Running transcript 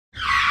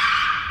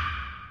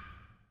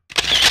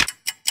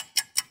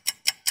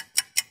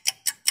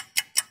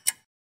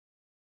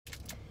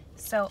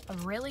So a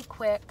really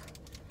quick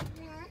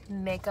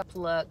makeup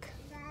look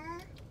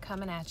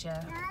coming at you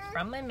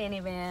from my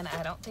minivan.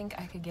 I don't think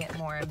I could get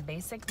more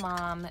basic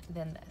mom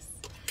than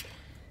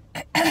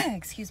this.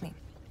 Excuse me.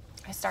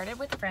 I started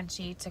with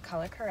Frenchie to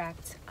color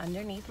correct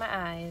underneath my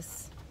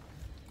eyes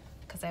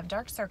because I have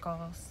dark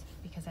circles,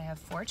 because I have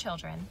 4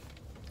 children,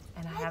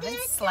 and I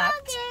haven't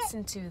slept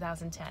since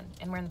 2010,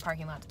 and we're in the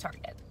parking lot of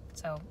Target.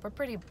 So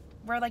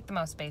we're like the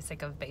most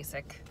basic of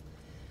basic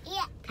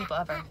people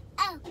ever.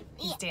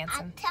 He's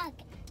dancing.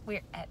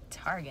 We're at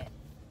Target.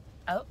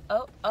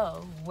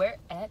 Oh, we're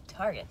at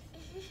Target.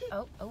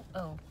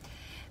 Oh.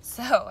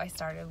 So I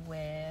started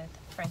with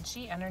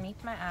Frenchie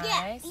underneath my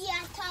eyes. Yeah, we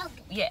are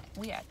Target. Yeah,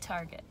 we are at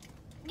Target.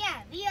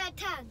 Yeah, we are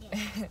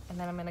Target. And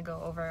then I'm gonna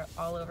go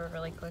all over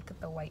really quick with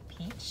the white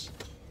peach.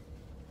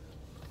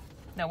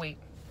 No, wait,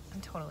 I'm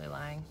totally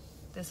lying.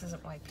 This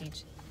isn't white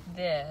peach.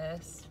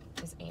 This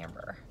is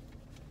amber.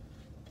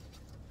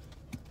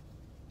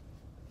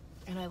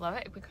 And I love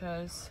it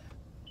because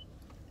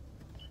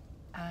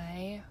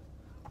I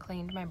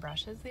cleaned my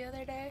brushes the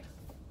other day.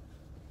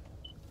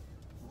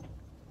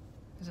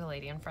 There's a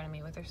lady in front of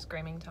me with her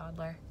screaming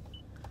toddler.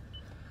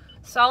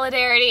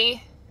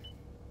 Solidarity.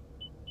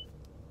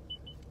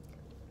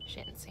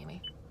 She didn't see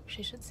me.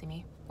 She should see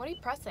me. What are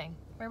you pressing?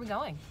 Where are we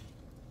going?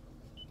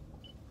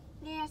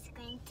 We're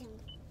going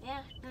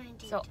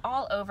to. So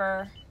all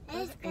over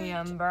with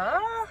amber.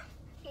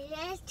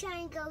 Let's try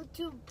and go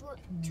to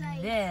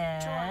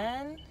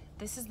Then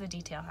this is the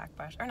detail hack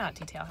brush, or not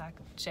detail hack,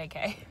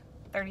 JK,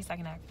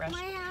 30-second hack brush.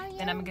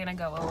 Then I'm gonna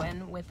go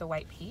in with the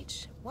white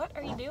peach. What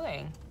are you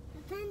doing?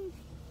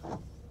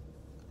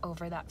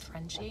 Over that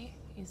Frenchie.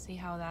 You see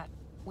how that,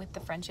 with the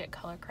Frenchie, it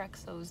color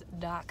corrects those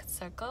dark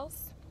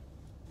circles.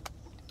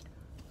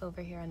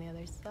 Over here on the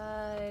other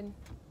side.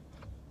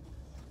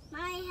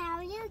 How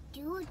you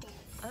do this?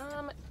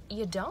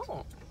 You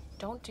don't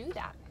do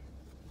that.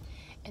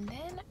 And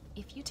then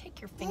if you take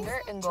your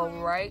finger and go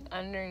right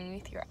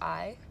underneath your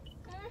eye,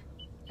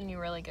 and you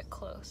really get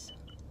close.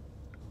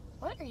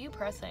 What are you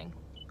pressing?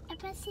 I'm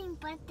pressing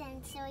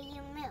buttons so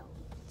you move.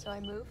 So I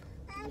move?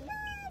 I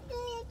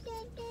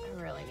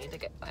really need to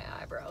get my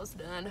eyebrows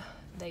done.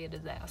 They a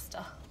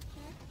disaster.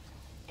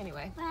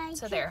 Anyway,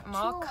 so there, I'm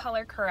all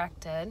color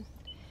corrected.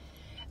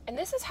 And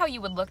this is how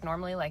you would look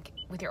normally, like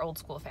with your old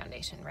school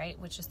foundation, right?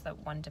 Which is the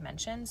one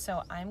dimension.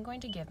 So I'm going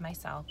to give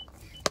myself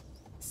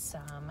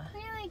some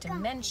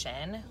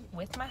dimension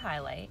with my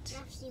highlight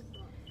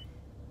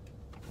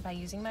by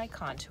using my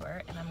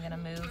contour. And I'm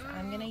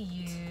gonna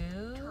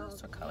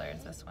use, what color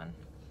is this one?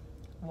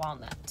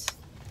 Walnut.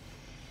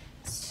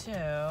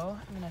 So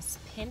I'm gonna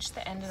pinch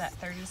the end of that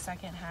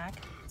 30-second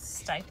hack,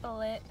 stipple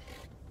it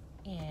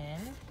in,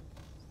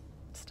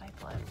 I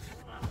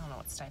don't know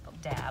what stipple,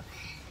 dab.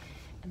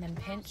 And then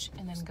pinch,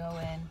 and then go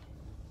in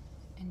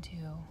and do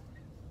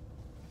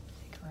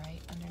like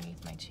right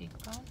underneath my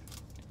cheekbone.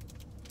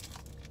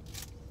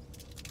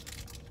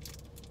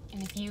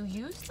 And if you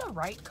use the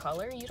right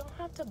color, you don't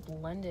have to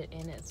blend it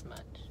in as much.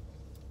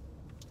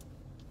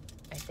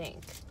 I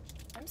think.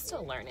 I'm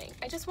still learning.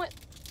 I just want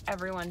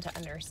everyone to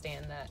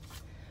understand that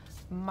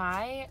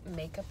my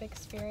makeup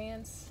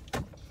experience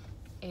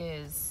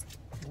is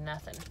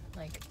nothing.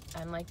 Like,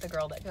 I'm like the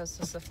girl that goes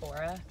to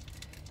Sephora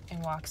and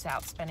walks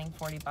out spending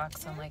 40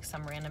 bucks on like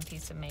some random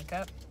piece of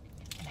makeup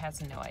and has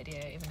no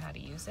idea even how to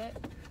use it.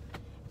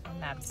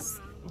 And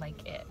that's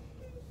like it.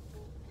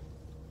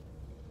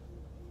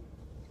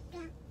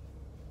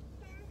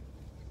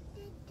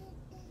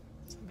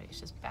 Somebody's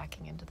just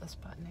backing into the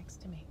spot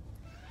next to me.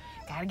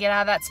 Gotta get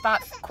out of that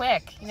spot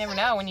quick. You never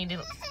know when you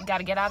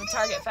gotta get out of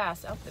Target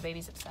fast. Oh, the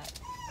baby's upset.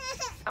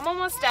 I'm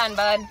almost done,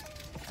 bud.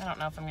 I don't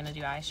know if I'm gonna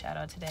do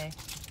eyeshadow today.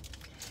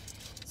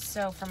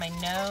 So for my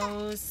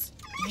nose,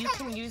 you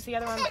can use the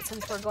other one, but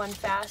since we're going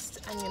fast,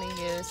 I'm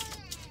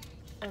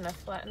gonna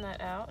flatten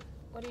that out.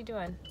 What are you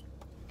doing?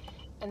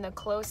 And the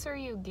closer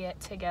you get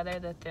together,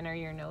 the thinner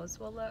your nose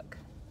will look.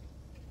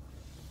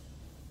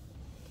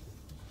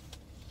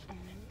 And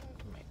then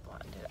I might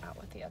blend it out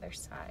with the other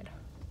side.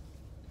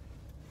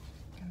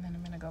 And then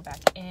I'm gonna go back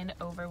in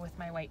over with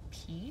my white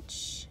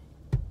peach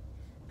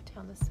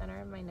down the center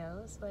of my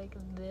nose like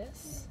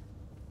this.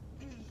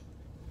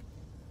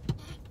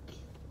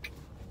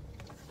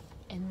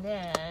 And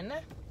then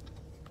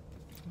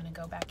I'm gonna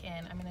go back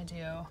in. I'm gonna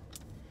do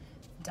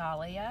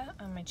Dahlia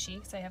on my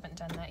cheeks. I haven't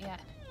done that yet.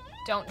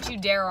 Don't you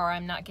dare, or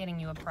I'm not getting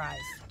you a prize.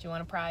 Do you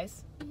want a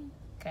prize?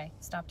 Okay,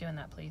 stop doing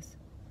that, please.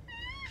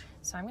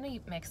 So I'm gonna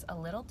mix a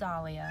little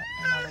Dahlia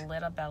and a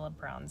little Bella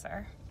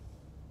bronzer.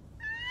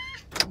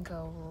 And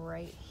go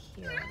right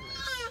here on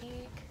my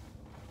cheek,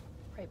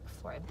 right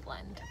before I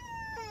blend.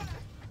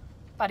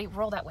 Buddy,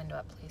 roll that window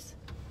up, please.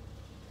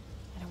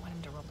 I don't want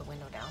him to roll the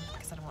window down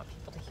because I don't want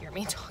people to hear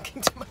me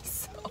talking to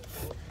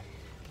myself.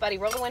 Buddy,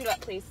 roll the window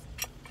up, please.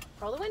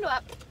 Roll the window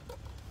up.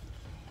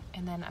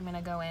 And then I'm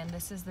gonna go in,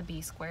 this is the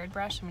B squared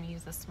brush. I'm gonna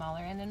use the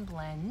smaller end and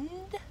blend.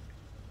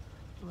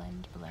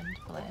 Blend, blend,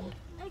 blend.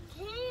 I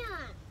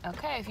can't.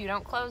 Okay, if you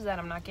don't close that,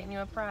 I'm not getting you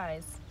a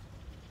prize.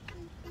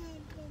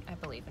 I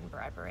believe in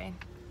bribery.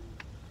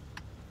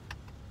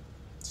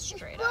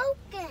 straight it's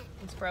up. broken.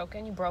 It's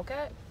broken? You broke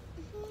it?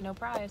 No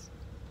prize.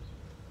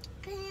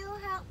 Can you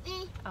help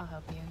me? I'll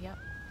help you, yep.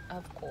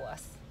 Of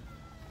course.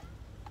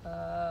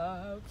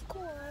 Of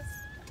course.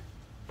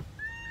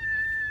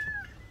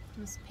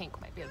 This pink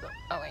might be a bit,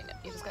 oh wait, no,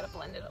 you just gotta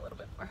blend it a little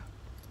bit more.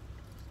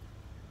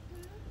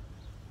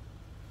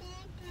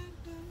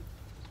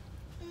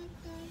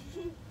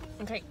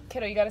 Okay,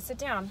 kiddo, you gotta sit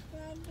down.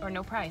 Or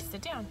no prize,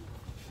 sit down.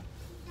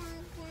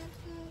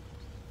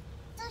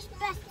 That's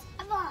best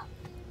of all.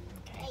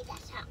 Okay. Hey,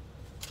 that's how.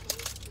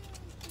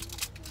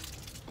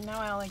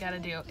 Now all I gotta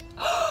do.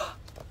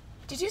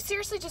 Did you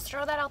seriously just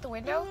throw that out the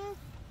window?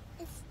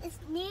 It's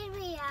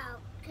nearly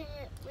out.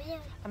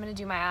 I'm gonna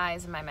do my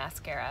eyes and my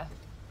mascara,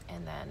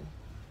 and then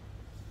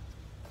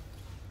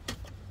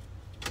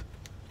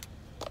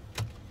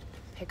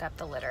pick up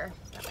the litter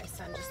that my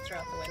son just threw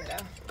out the window.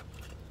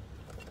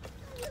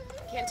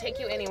 Can't take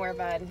you anywhere,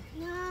 bud.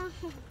 No.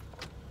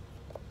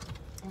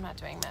 I'm not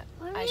doing that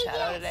When we eyeshadow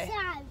get today.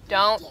 outside,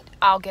 Don't.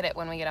 I'll get it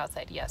when we get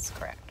outside. Yes,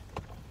 correct.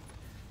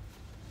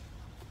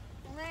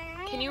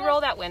 Can you roll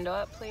that window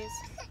up, please?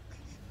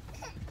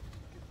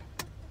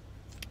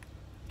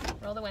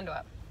 Roll the window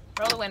up.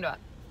 Roll the window up.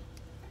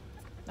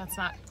 That's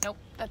not, nope,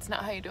 that's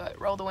not how you do it.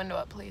 Roll the window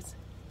up, please.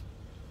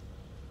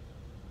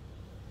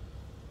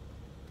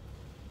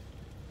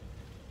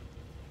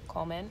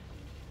 Coleman.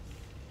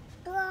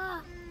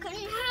 Can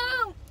you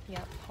help?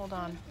 Yep, hold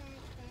on.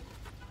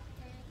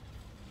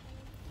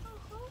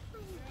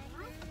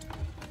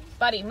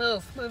 Buddy,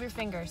 move. Move your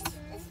fingers.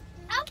 It's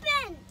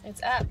open.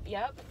 It's up,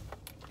 yep.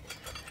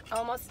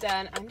 Almost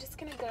done. I'm just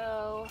gonna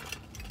go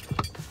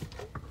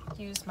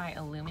use my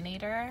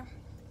illuminator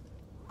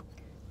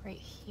right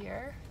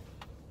here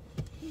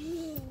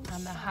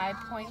on the high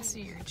points of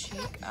your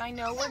cheek. I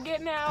know, we're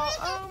getting out.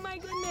 Oh my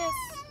goodness.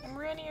 I'm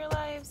ruining your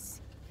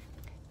lives.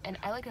 And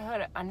I like to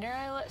put it under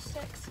eyelid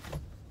sticks.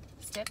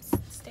 Sticks.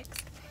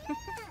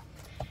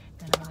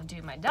 Then I'm gonna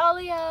do my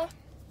dahlia.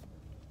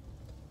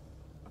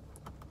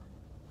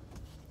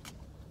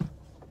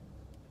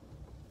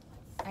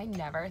 I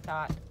never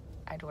thought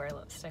I'd wear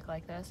lipstick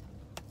like this,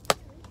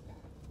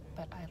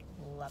 but I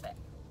love it.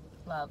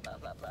 Love,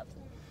 love, love, love.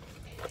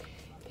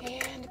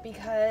 And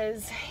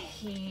because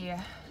he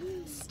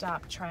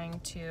stopped trying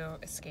to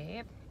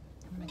escape,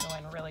 I'm gonna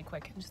go in really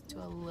quick and just do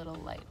a little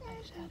light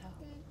eyeshadow.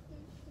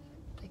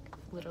 Like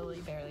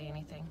literally barely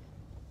anything.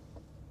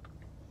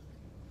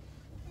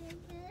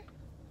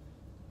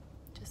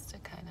 Just to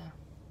kind of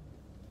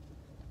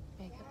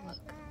make it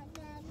look.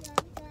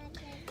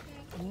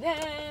 And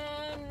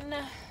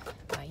then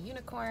my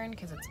unicorn,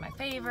 because it's my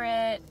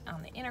favorite,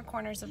 on the inner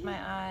corners of my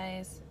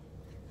eyes.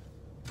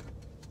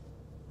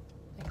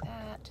 Like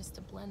that, just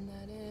to blend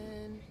that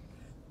in.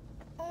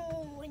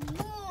 Oh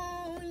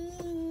no.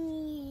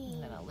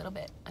 And then a little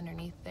bit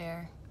underneath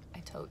there. I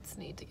totes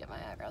need to get my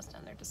eyebrows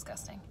done, they're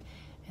disgusting.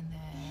 And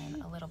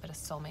then a little bit of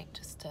Soulmate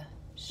just to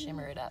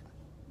shimmer it up.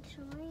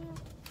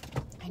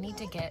 I need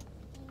to get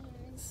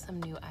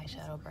some new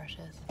eyeshadow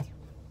brushes.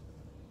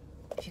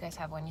 If you guys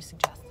have one you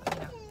suggest, let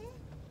me know.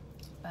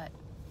 But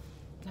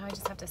now I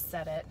just have to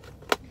set it.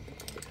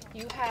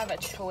 You have a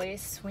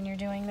choice when you're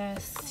doing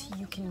this.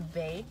 You can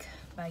bake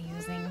by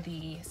using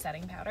the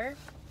setting powder.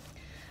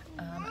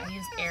 I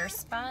use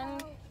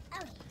Airspun.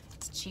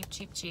 It's cheap,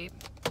 cheap, cheap.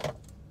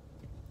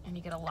 And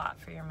you get a lot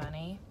for your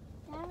money.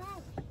 And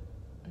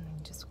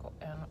then just go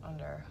in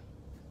under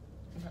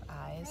your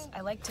eyes.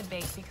 I like to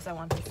bake because I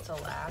want this to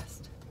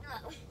last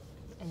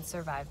and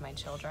survive my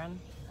children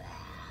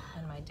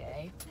and my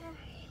day.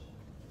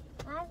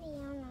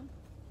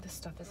 This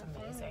stuff is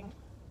amazing.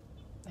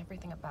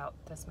 Everything about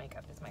this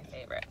makeup is my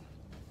favorite.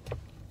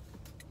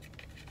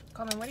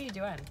 Coleman, what are you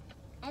doing?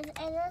 I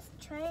just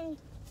trying.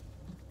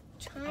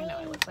 I know,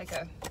 it looks like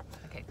I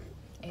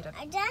ate a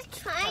I just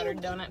trying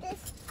powdered to donut. get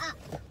this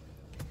up.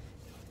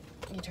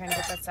 You trying to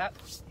get this up?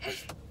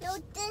 No,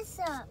 this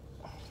up.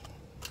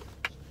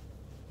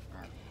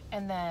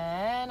 And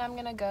then I'm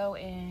gonna go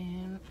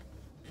in,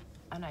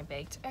 and I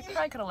baked. I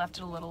probably could have left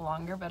it a little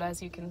longer, but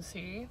as you can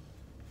see,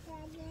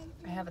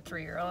 I have a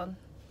 3-year-old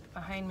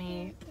behind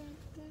me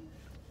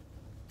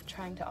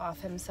trying to off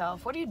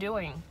himself. What are you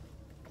doing?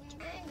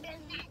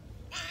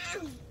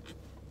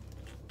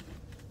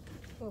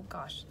 Oh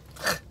gosh.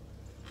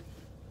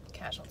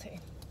 Casualty.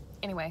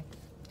 Anyway,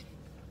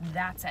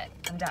 that's it.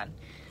 I'm done.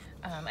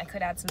 I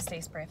could add some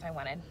stay spray if I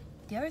wanted.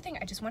 The other thing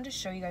I just wanted to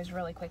show you guys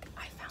really quick,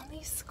 I found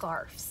these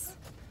scarves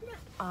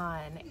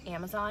on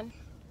Amazon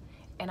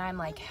and I'm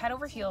like head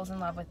over heels in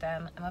love with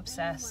them. I'm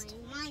obsessed.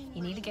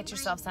 You need to get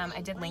yourself some.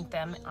 I did link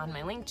them on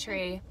my link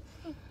tree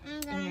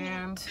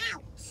and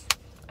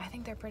I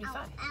think they're pretty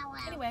fun.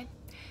 Anyway,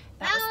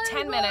 that was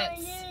 10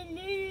 minutes.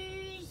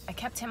 I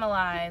kept him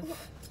alive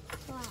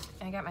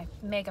and I got my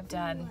makeup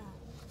done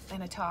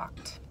and I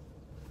talked.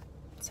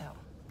 So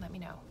let me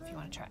know if you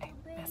want to try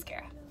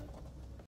mascara.